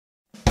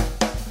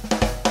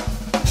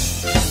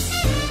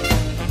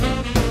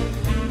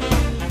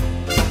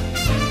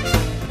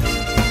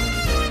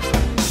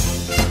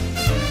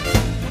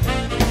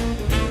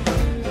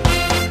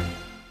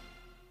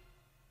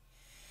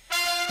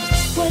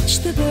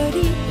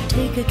birdie,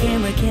 take a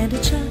camera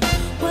candid shot.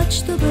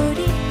 Watch the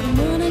birdie, come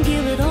on and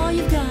give it all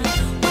you've got.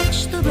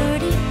 Watch the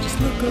birdie, just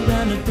look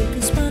around and pick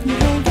a spot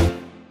and hold it.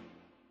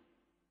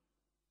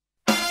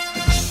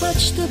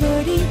 Watch the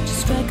birdie,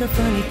 just strike a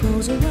funny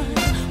pose a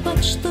while.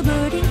 Watch the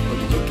birdie,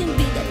 well you can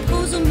be that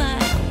pose of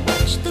mine.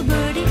 Watch the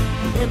birdie,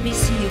 let me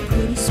see your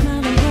pretty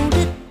smile and hold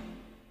it.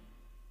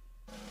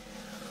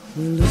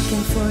 We're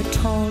looking for a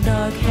tall,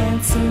 dark,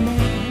 handsome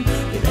man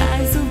with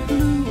eyes of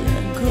blue and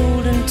a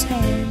golden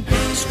tan,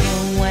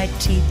 strong white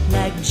teeth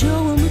like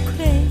Joe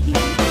McRae.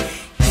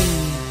 Hey,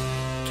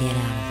 get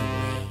out of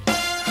the way.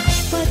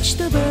 Watch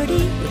the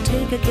birdie, we'll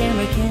take a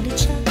camera candid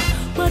shot.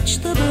 Watch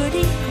the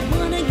birdie, come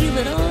on and give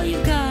it all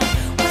you got.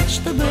 Watch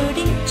the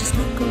birdie, just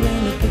look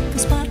around and pick a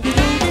spot and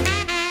hold it.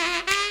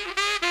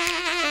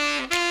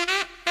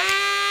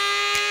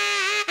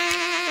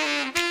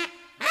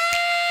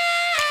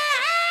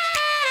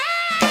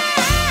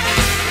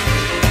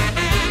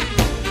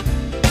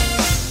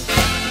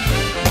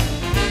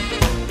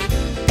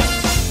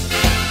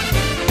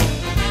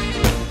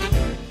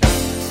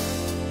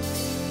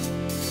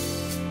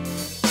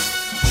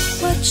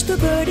 Watch the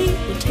birdie,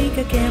 we'll take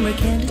a camera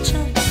candid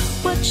shot.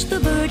 Watch the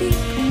birdie,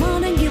 come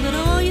on and give it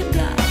all you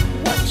got.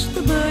 Watch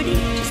the birdie,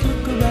 just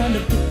look around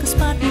and pick a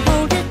spot and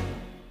hold it.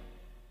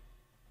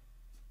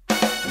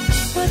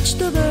 Watch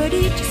the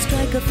birdie, just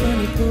strike a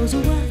funny pose a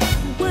while.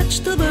 Watch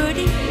the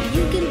birdie,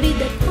 you can be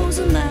that pose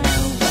a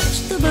mile. Watch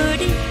the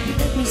birdie,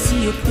 let me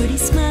see your pretty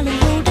smile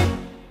and hold it.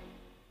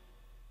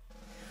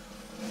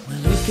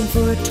 We're looking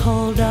for a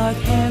tall, dark,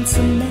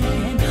 handsome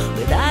man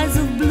with eyes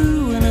of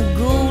blue and a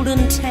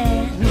golden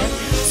tan,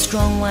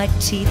 strong white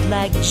teeth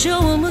like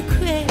Joe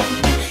McRae.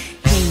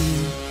 Hey,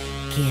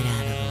 get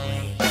out of the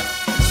way.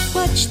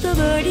 Watch the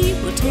birdie,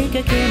 we'll take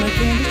a camera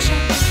candid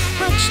shot.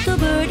 Watch the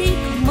birdie,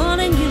 come on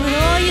and give it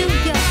all you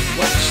got.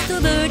 Watch the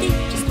birdie,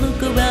 just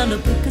look around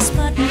and pick a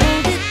spot and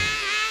hold it.